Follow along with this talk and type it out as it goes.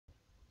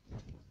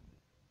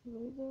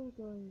Right there,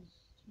 guys.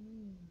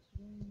 Jeez,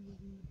 why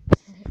would you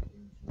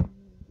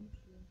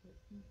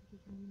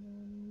because you know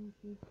any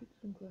YouTube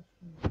fixing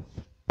questions?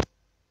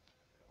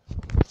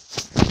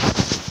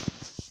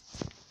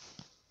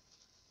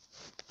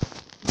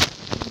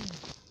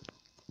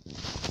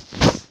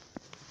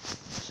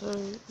 So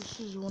this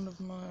is one of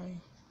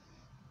my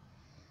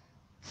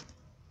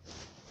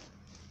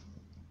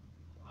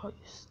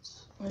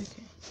heists.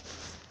 Okay.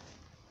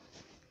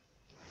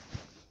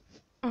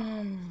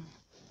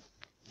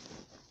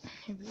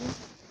 Here we go.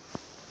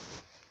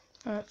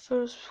 Alright,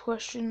 first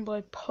question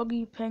by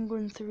Puggy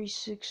Penguin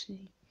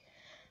 360.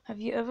 Have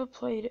you ever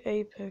played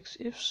Apex?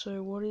 If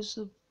so, what is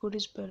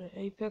better,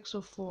 Apex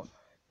or Fortnite?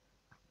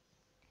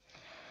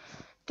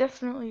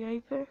 Definitely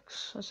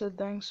Apex. I said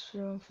thanks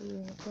for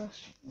doing the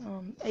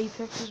question.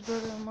 Apex is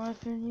better in my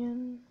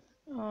opinion.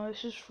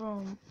 This is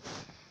from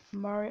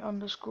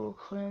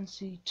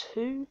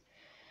Murray_Clancy2,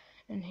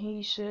 and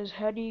he says,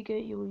 how do you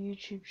get your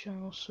YouTube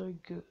channel so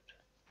good?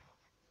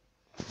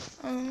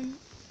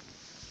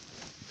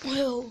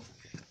 Well,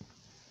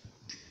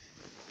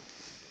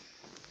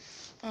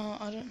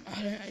 I don't,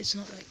 it's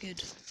not that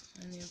good.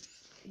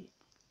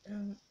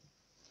 I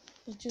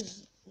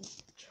just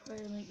try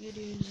to make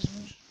videos as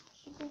much as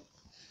possible.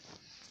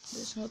 But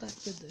it's not that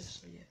good though,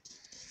 so yeah.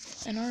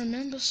 And I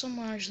remember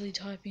someone actually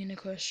typing in a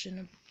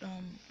question,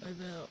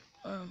 about,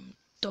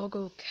 dog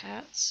or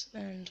cats,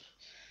 and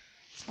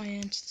my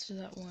answer to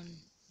that one,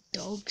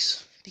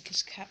 dogs,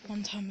 because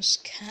one time a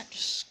cat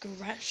just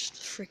scratched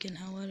the freaking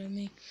hell out of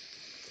me.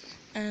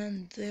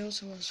 And they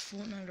also asked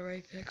Fortnite or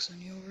Apex,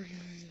 and you already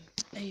know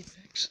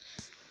Apex.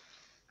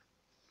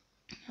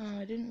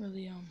 I didn't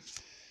really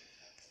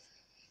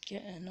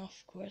get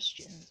enough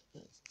questions,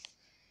 but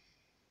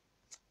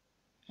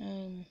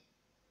I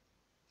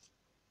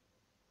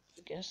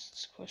guess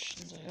it's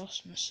questions I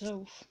asked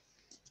myself.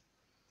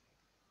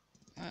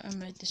 I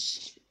made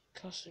this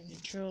custom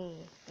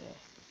controller.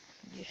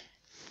 Yeah.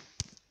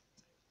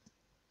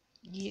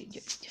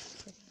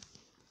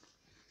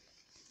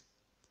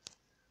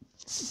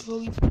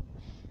 Probably video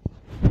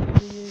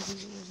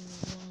because it wasn't as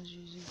long as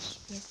you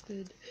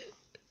expected.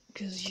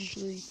 Because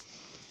usually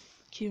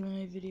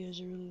Q&A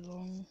videos are really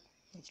long.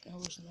 Like I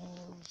was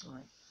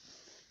like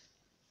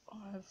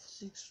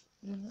 5-6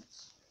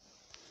 minutes.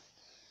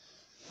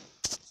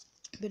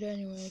 But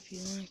anyway, if you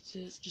liked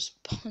it,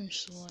 just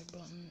punch the like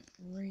button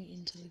right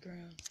into the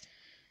ground.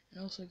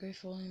 And also go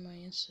follow my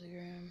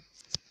Instagram.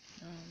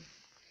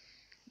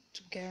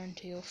 To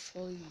guarantee I'll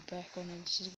follow you back on Instagram.